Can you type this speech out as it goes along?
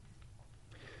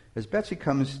as Betsy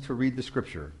comes to read the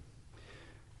scripture,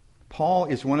 Paul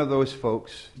is one of those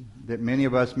folks that many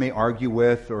of us may argue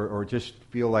with or just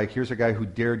feel like here's a guy who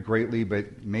dared greatly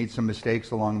but made some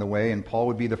mistakes along the way, and Paul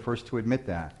would be the first to admit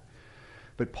that.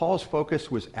 But Paul's focus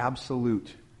was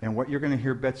absolute, and what you're going to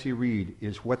hear Betsy read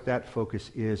is what that focus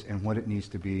is and what it needs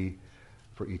to be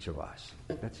for each of us.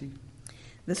 Betsy?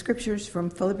 The scriptures from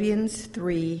Philippians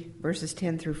 3, verses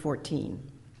 10 through 14.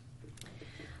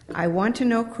 I want to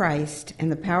know Christ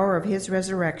and the power of his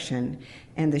resurrection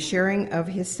and the sharing of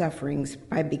his sufferings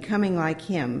by becoming like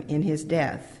him in his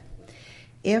death,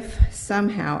 if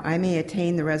somehow I may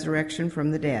attain the resurrection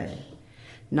from the dead.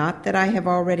 Not that I have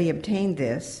already obtained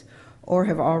this or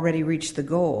have already reached the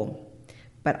goal,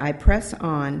 but I press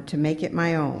on to make it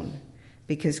my own,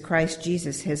 because Christ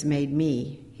Jesus has made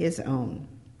me his own.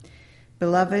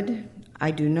 Beloved,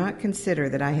 I do not consider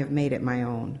that I have made it my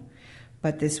own,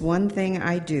 but this one thing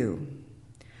I do,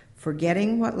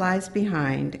 forgetting what lies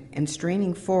behind and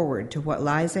straining forward to what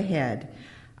lies ahead,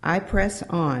 I press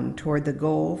on toward the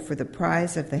goal for the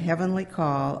prize of the heavenly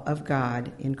call of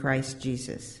God in Christ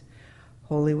Jesus.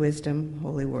 Holy wisdom,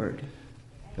 holy word.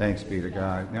 Thanks be to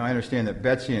God. Now I understand that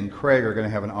Betsy and Craig are going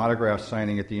to have an autograph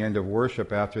signing at the end of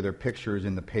worship after their pictures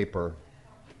in the paper.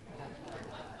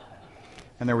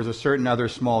 And there was a certain other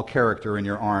small character in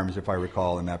your arms, if I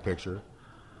recall, in that picture.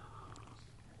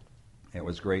 It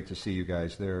was great to see you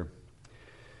guys there.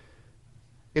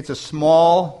 It's a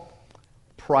small,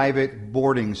 private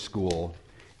boarding school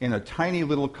in a tiny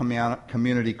little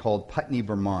community called Putney,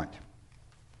 Vermont.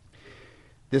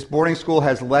 This boarding school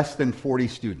has less than 40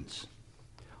 students.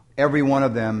 Every one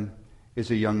of them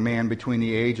is a young man between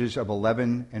the ages of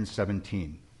 11 and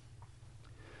 17.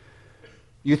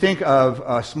 You think of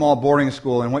a small boarding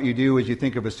school, and what you do is you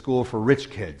think of a school for rich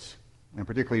kids, and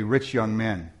particularly rich young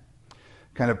men,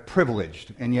 kind of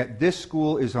privileged. And yet this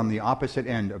school is on the opposite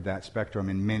end of that spectrum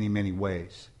in many, many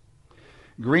ways.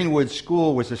 Greenwood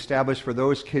School was established for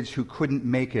those kids who couldn't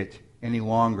make it any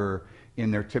longer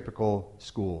in their typical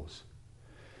schools.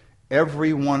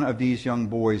 Every one of these young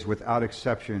boys, without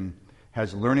exception,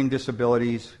 has learning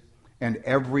disabilities, and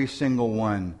every single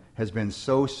one has been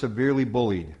so severely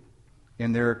bullied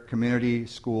in their community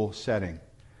school setting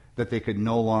that they could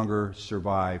no longer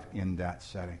survive in that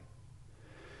setting.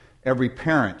 Every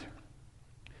parent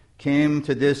came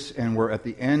to this and were at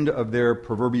the end of their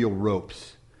proverbial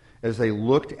ropes as they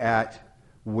looked at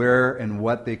where and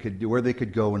what they could do, where they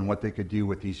could go and what they could do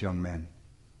with these young men.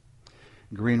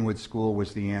 Greenwood School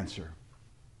was the answer.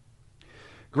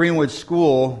 Greenwood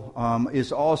School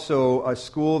is also a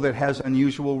school that has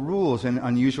unusual rules and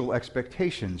unusual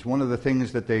expectations. One of the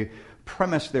things that they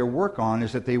premise their work on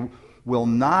is that they will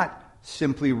not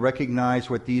simply recognize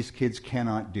what these kids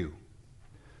cannot do,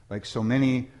 like so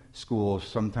many schools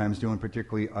sometimes do, and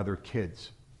particularly other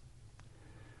kids.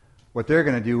 What they're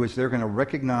going to do is they're going to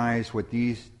recognize what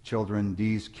these children,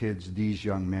 these kids, these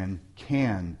young men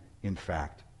can, in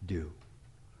fact, do.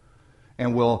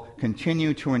 And will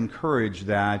continue to encourage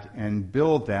that and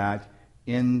build that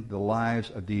in the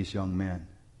lives of these young men.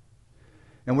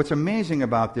 And what's amazing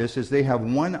about this is they have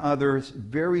one other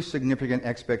very significant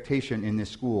expectation in this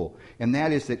school, and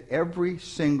that is that every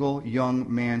single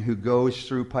young man who goes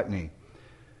through Putney,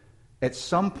 at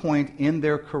some point in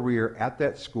their career at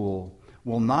that school,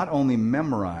 will not only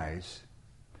memorize,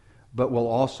 but will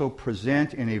also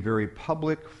present in a very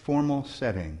public, formal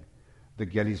setting the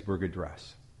Gettysburg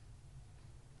Address.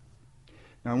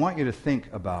 Now I want you to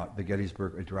think about the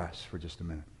Gettysburg Address for just a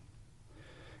minute.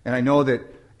 And I know that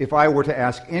if I were to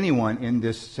ask anyone in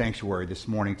this sanctuary this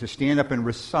morning to stand up and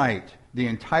recite the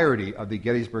entirety of the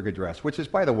Gettysburg Address, which is,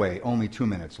 by the way, only 2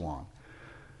 minutes long,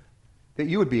 that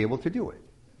you would be able to do it.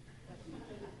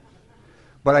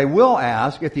 But I will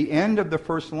ask, at the end of the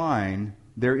first line,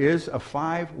 there is a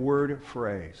 5-word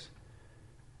phrase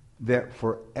that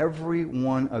for every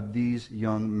one of these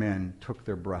young men took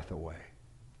their breath away.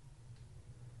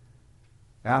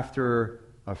 After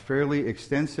a fairly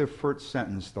extensive first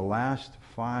sentence, the last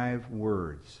 5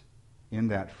 words in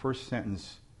that first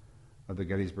sentence of the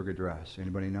Gettysburg Address.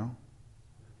 Anybody know?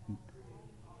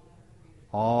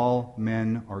 All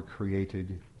men are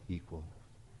created equal.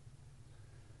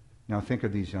 Now think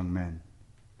of these young men.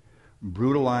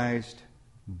 Brutalized,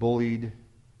 bullied.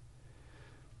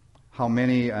 How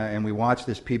many, and we watched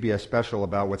this PBS special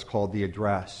about what's called The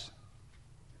Address,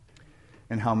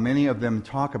 and how many of them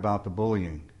talk about the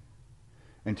bullying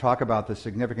and talk about the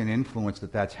significant influence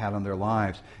that that's had on their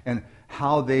lives, and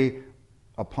how they,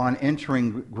 upon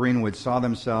entering Greenwood, saw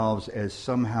themselves as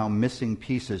somehow missing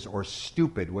pieces, or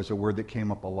stupid was a word that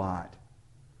came up a lot,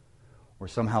 or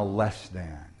somehow less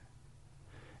than.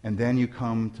 And then you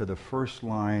come to the first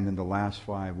line and the last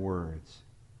 5 words.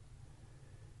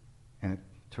 And it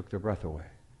took their breath away.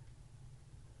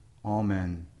 All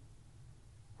men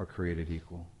are created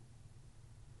equal.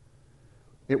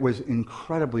 It was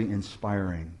incredibly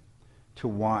inspiring to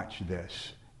watch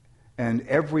this. And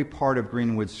every part of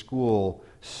Greenwood School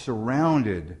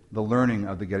surrounded the learning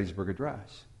of the Gettysburg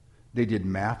Address. They did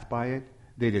math by it.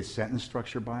 They did sentence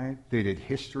structure by it. They did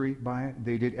history by it.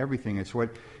 They did everything. It's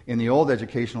what, in the old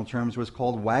educational terms, was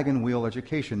called wagon wheel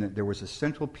education, that there was a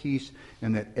central piece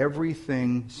and that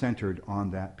everything centered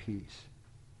on that piece.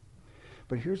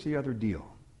 But here's the other deal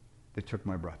that took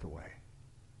my breath away.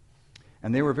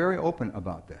 And they were very open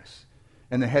about this.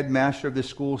 And the headmaster of the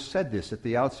school said this at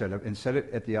the outset of, and said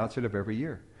it at the outset of every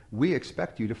year. We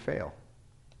expect you to fail.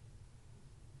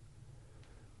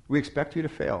 We expect you to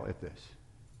fail at this.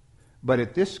 But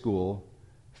at this school,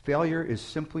 failure is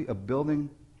simply a building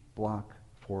block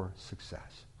for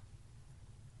success.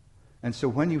 And so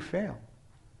when you fail,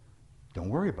 don't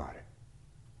worry about it.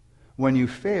 When you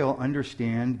fail,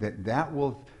 understand that that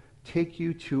will take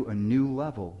you to a new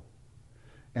level.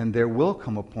 And there will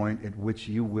come a point at which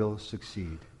you will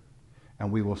succeed.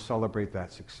 And we will celebrate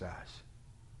that success.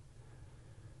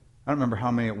 I don't remember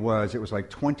how many it was. It was like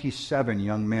 27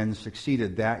 young men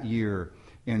succeeded that year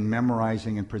in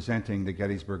memorizing and presenting the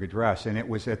Gettysburg Address. And it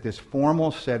was at this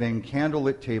formal setting,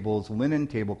 candlelit tables, linen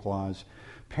tablecloths,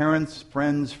 parents,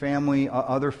 friends, family,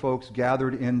 other folks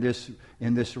gathered in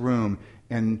this room.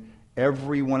 And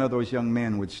every one of those young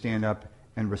men would stand up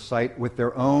and recite with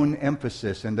their own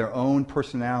emphasis and their own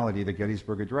personality the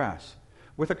Gettysburg Address,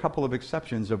 with a couple of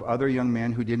exceptions of other young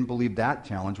men who didn't believe that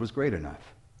challenge was great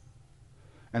enough.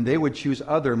 And they would choose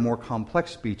other more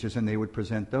complex speeches and they would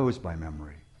present those by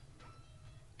memory.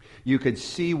 You could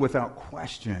see without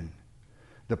question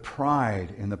the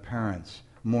pride in the parents.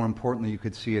 More importantly, you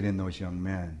could see it in those young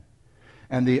men.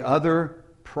 And the other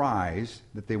prize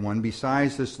that they won,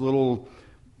 besides this little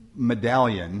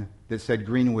medallion that said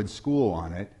Greenwood School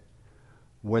on it,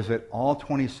 was that all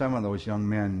 27 of those young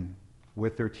men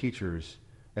with their teachers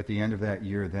at the end of that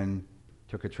year then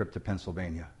took a trip to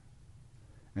Pennsylvania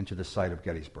and to the site of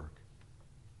Gettysburg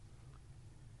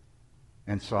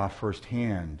and saw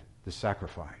firsthand the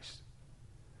sacrifice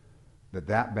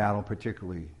that battle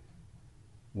particularly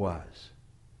was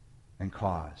and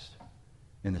caused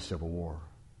in the Civil War.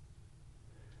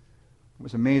 What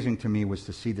was amazing to me was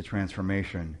to see the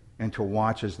transformation and to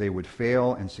watch as they would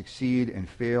fail and succeed and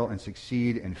fail and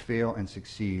succeed and fail and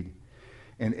succeed.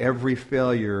 And every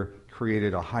failure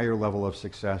created a higher level of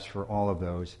success for all of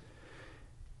those.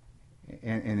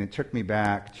 And it took me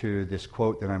back to this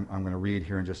quote that I'm going to read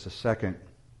here in just a second.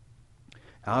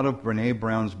 Out of Brene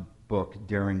Brown's book,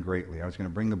 Daring Greatly. I was going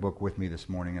to bring the book with me this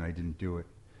morning and I didn't do it.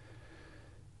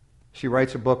 She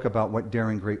writes a book about what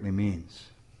daring greatly means,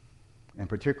 and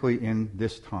particularly in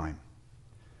this time.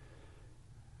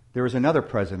 There is another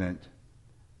president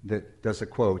that does a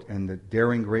quote, and the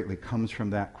daring greatly comes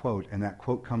from that quote, and that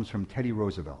quote comes from Teddy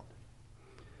Roosevelt.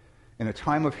 In a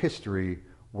time of history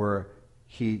where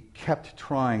he kept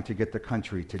trying to get the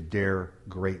country to dare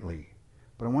greatly.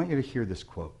 But I want you to hear this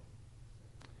quote.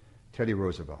 Teddy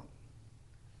Roosevelt.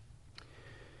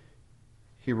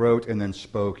 He wrote and then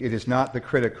spoke, "It is not the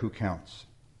critic who counts,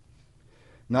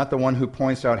 not the one who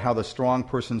points out how the strong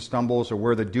person stumbles or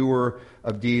where the doer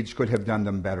of deeds could have done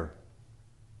them better.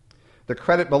 The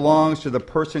credit belongs to the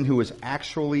person who is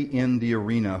actually in the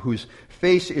arena, whose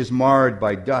face is marred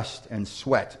by dust and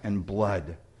sweat and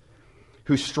blood,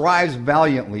 who strives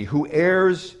valiantly, who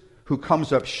errs, who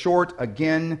comes up short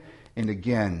again and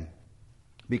again,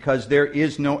 because there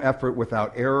is no effort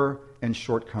without error and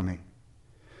shortcoming.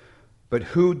 But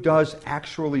who does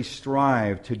actually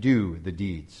strive to do the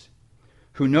deeds?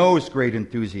 Who knows great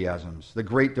enthusiasms, the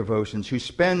great devotions, who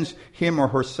spends him or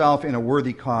herself in a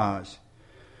worthy cause,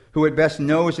 who at best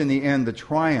knows in the end the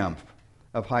triumph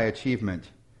of high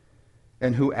achievement,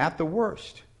 and who at the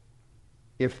worst,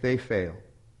 if they fail,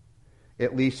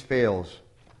 at least fails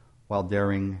while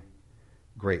daring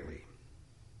greatly."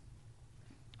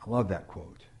 I love that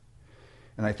quote.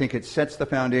 And I think it sets the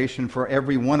foundation for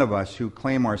every one of us who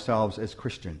claim ourselves as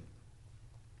Christian.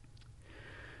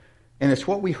 And it's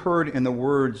what we heard in the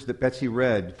words that Betsy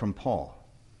read from Paul.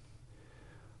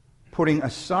 Putting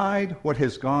aside what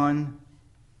has gone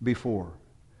before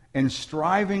and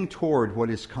striving toward what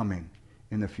is coming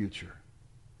in the future.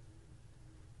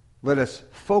 Let us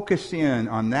focus in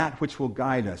on that which will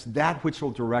guide us, that which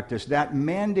will direct us, that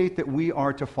mandate that we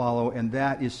are to follow, and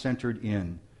that is centered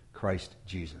in Christ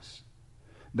Jesus.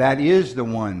 That is the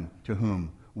one to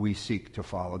whom we seek to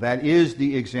follow. That is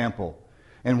the example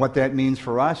And what that means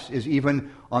for us is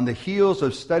even on the heels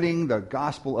of studying the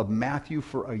Gospel of Matthew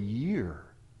for a year,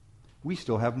 we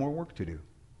still have more work to do.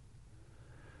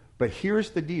 But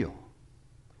here's the deal.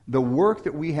 The work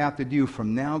that we have to do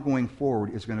from now going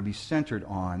forward is going to be centered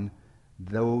on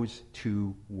those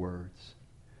two words: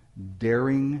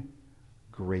 daring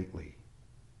greatly.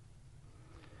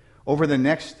 Over the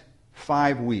next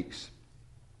 5 weeks,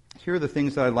 here are the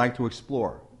things that I'd like to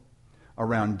explore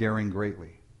around daring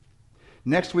greatly.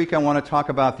 Next week, I want to talk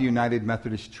about the United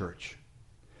Methodist Church.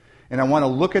 And I want to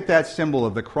look at that symbol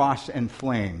of the cross and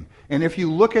flame. And if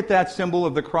you look at that symbol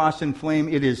of the cross and flame,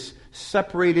 it is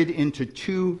separated into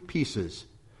two pieces.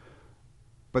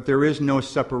 But there is no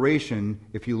separation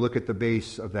if you look at the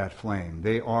base of that flame.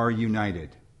 They are united.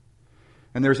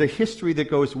 And there's a history that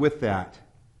goes with that.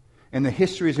 And the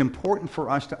history is important for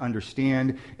us to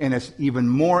understand, and it's even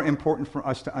more important for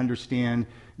us to understand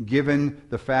given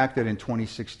the fact that in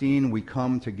 2016 we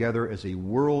come together as a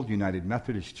World United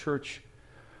Methodist Church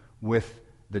with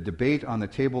the debate on the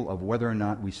table of whether or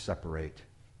not we separate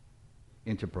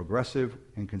into progressive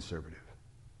and conservative.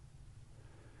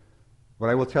 What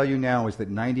I will tell you now is that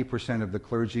 90% of the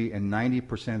clergy and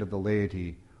 90% of the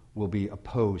laity will be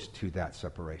opposed to that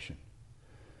separation.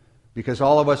 Because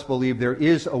all of us believe there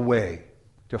is a way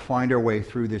to find our way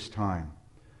through this time,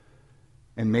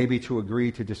 and maybe to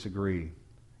agree to disagree.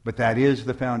 But that is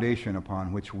the foundation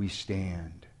upon which we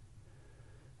stand.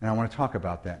 And I want to talk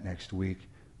about that next week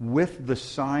with the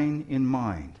sign in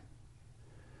mind.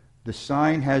 The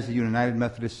sign has the United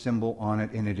Methodist symbol on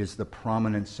it, and it is the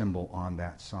prominent symbol on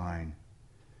that sign.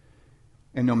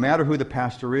 And no matter who the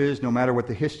pastor is, no matter what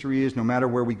the history is, no matter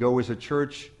where we go as a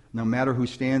church, no matter who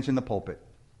stands in the pulpit,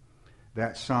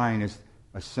 that sign is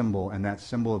a symbol, and that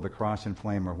symbol of the cross and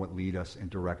flame are what lead us and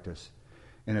direct us.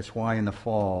 And it's why in the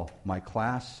fall, my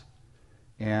class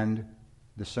and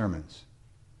the sermons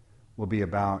will be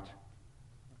about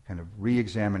kind of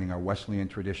re-examining our Wesleyan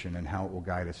tradition and how it will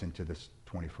guide us into this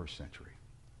 21st century.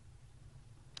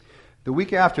 The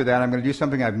week after that, I'm going to do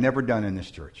something I've never done in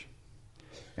this church.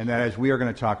 And that is, we are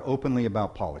going to talk openly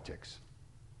about politics.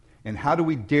 And how do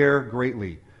we dare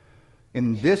greatly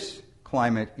in this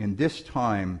climate, in this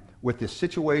time, with the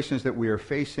situations that we are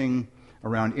facing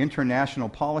around international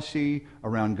policy,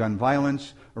 around gun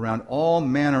violence, around all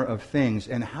manner of things.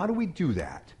 And how do we do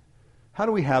that? How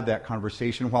do we have that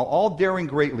conversation while all daring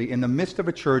greatly in the midst of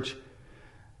a church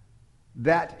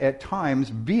that at times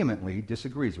vehemently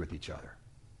disagrees with each other?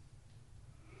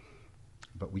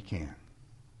 But we can.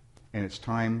 And it's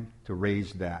time to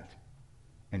raise that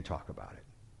and talk about it.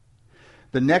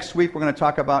 The next week, we're going to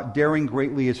talk about daring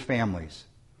greatly as families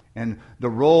and the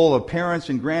role of parents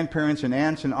and grandparents and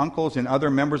aunts and uncles and other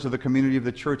members of the community of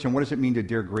the church, and what does it mean to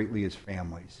dare greatly as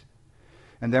families.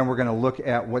 And then we're going to look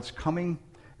at what's coming,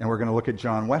 and we're going to look at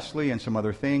John Wesley and some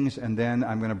other things, and then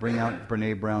I'm going to bring out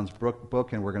Brene Brown's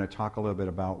book, and we're going to talk a little bit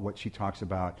about what she talks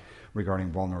about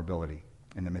regarding vulnerability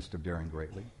in the midst of daring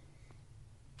greatly.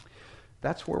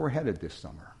 That's where we're headed this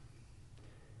summer.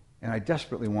 And I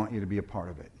desperately want you to be a part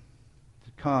of it.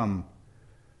 To come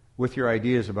with your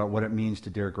ideas about what it means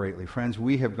to dare greatly. Friends,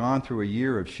 we have gone through a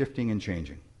year of shifting and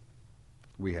changing.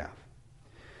 We have.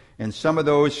 And some of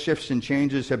those shifts and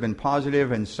changes have been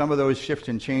positive, and some of those shifts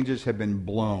and changes have been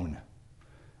blown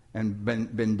and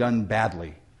been done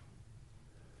badly.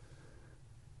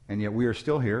 And yet we are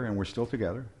still here, and we're still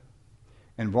together.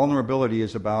 And vulnerability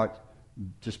is about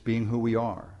just being who we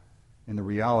are and the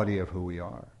reality of who we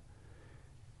are.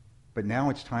 But now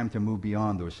it's time to move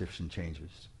beyond those shifts and changes.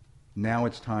 Now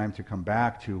it's time to come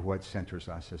back to what centers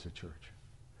us as a church.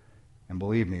 And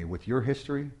believe me, with your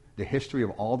history, the history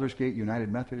of Aldersgate United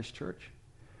Methodist Church,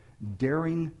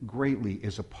 daring greatly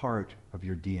is a part of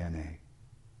your DNA.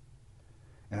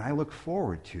 And I look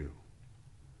forward to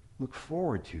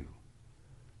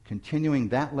continuing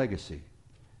that legacy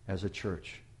as a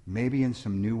church, maybe in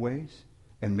some new ways,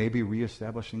 and maybe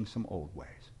reestablishing some old ways.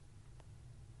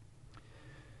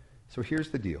 So here's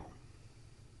the deal.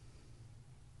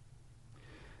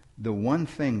 The one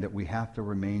thing that we have to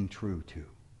remain true to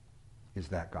is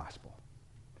that gospel.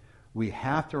 We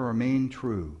have to remain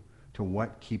true to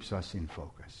what keeps us in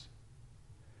focus.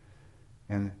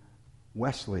 And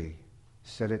Wesley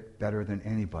said it better than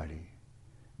anybody.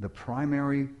 The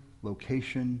primary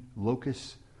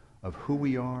locus of who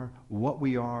we are,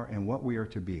 and what we are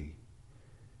to be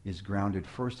is grounded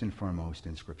first and foremost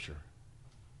in Scripture.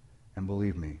 And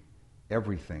believe me,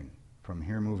 everything from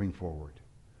here moving forward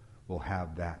will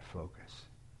have that focus.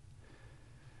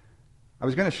 I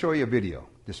was going to show you a video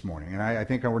this morning, and I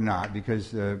think I would not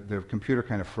because the computer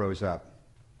kind of froze up.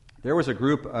 There was a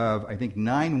group of, I think,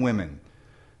 9 women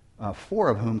 4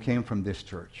 of whom came from this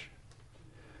church,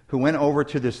 who went over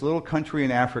to this little country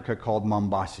in Africa called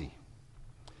Mombasi.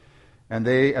 And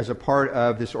they, as a part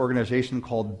of this organization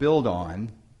called Build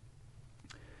On,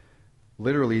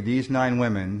 literally these 9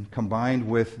 women combined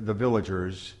with the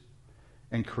villagers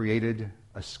and created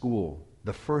a school,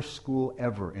 the first school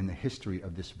ever in the history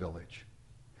of this village.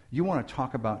 You want to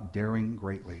talk about daring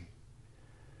greatly.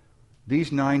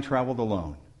 These 9 traveled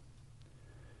alone.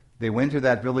 They went to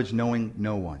that village knowing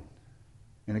no one.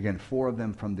 And again, 4 of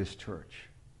them from this church.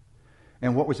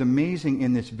 And what was amazing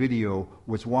in this video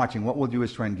was watching. What we'll do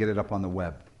is try and get it up on the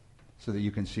web so that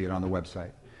you can see it on the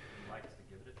website. Would you like us to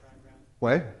give it a try, Graham?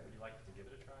 What? Would you like us to give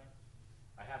it a try?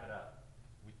 I have it up.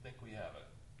 We think we have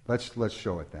it. Let's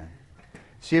show it then.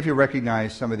 See if you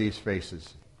recognize some of these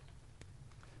faces.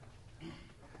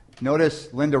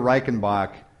 Notice Linda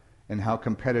Reichenbach and how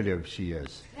competitive she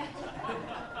is.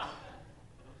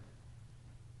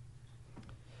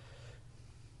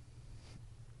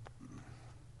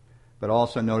 But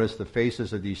also notice the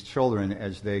faces of these children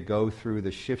as they go through the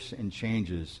shifts and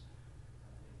changes.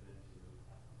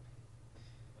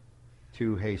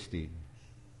 Too hasty.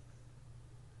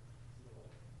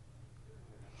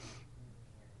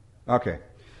 Okay.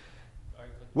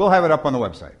 We'll have it up on the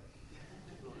website.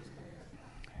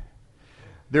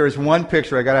 There is one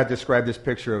picture, I got to describe this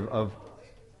picture of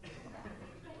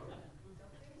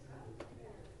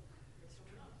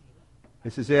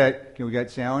this is it. Can we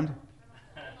get sound?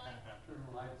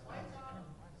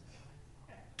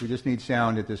 We just need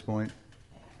sound at this point.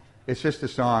 It's just a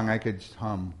song. I could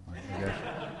hum, I guess.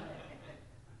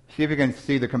 See if you can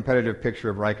see the competitive picture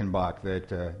of Reichenbach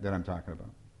that I'm talking about.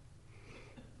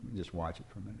 Just watch it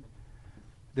for a minute.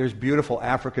 There's beautiful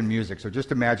African music. So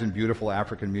just imagine beautiful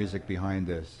African music behind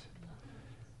this.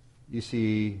 You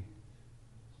see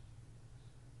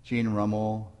Jean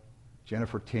Rummel,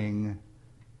 Jennifer Ting,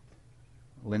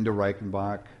 Linda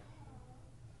Reichenbach,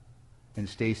 and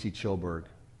Stacy Chilberg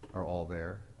are all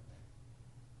there.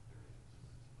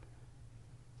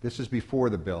 This is before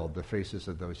the build, the faces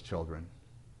of those children.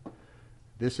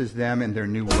 This is them in their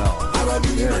new well.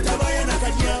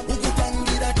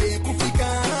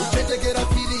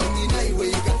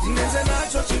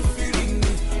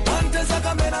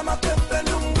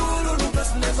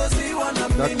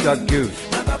 Duck, duck, goose.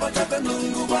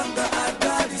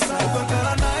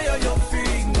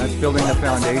 That's building the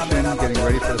foundation, getting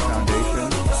ready for the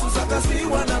foundation.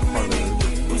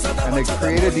 And they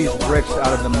created these bricks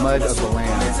out of the mud of the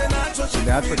land. And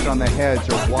that's what's on the heads,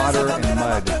 are water and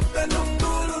mud.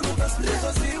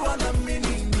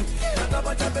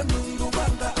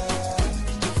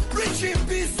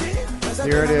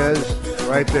 Here it is,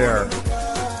 right there.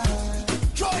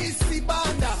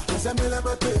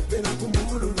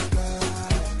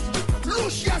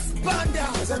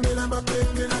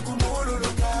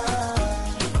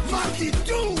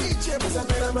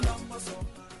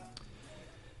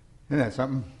 Isn't that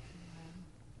something?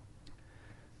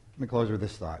 Let me close with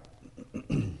this thought.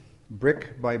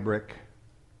 Brick by brick,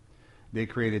 they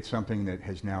created something that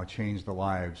has now changed the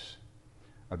lives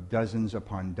of dozens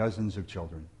upon dozens of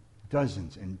children.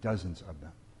 Dozens and dozens of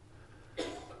them.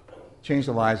 Changed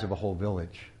the lives of a whole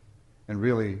village, and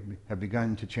really have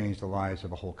begun to change the lives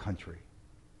of a whole country.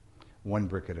 One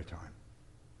brick at a time.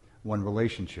 One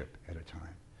relationship at a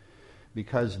time.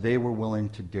 Because they were willing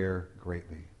to dare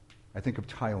greatly. I think of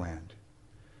Thailand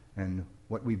and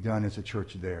what we've done as a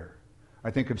church there.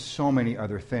 I think of so many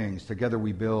other things. Together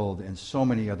We Build, and so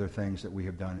many other things that we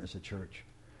have done as a church.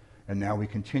 And now we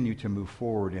continue to move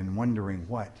forward in wondering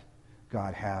what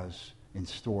God has in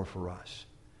store for us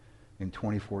in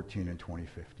 2014 and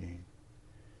 2015.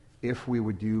 If we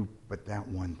would do but that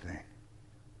one thing,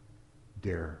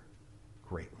 dare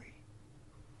greatly.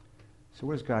 So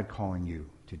what is God calling you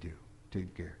to do, to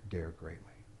dare greatly?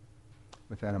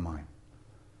 With that in mind,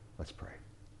 let's pray.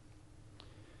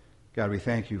 God, we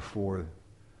thank you for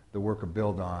the work of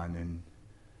Build On in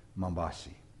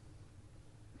Mombasi.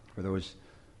 For those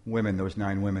women, those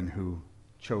 9 women who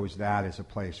chose that as a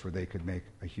place where they could make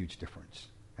a huge difference.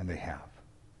 And they have.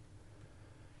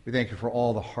 We thank you for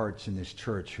all the hearts in this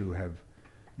church who have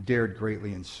dared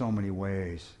greatly in so many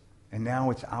ways. And now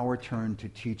it's our turn to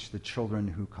teach the children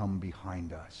who come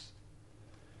behind us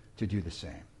to do the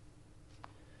same.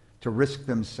 To risk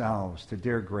themselves, to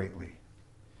dare greatly.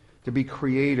 To be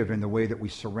creative in the way that we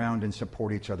surround and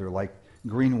support each other, like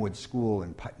Greenwood School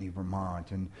in Putney,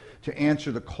 Vermont. And to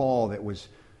answer the call that was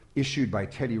issued by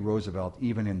Teddy Roosevelt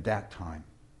even in that time,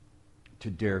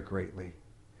 to dare greatly.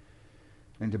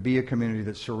 And to be a community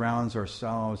that surrounds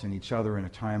ourselves and each other in a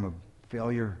time of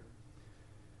failure,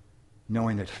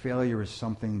 knowing that failure is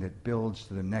something that builds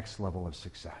to the next level of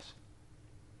success.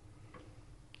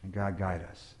 And God, guide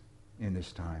us in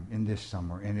this time, in this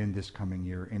summer, and in this coming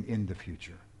year, and in the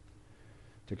future,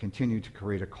 to continue to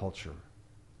create a culture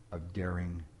of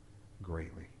daring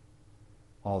greatly.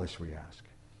 All this we ask.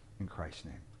 In Christ's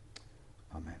name,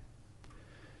 amen.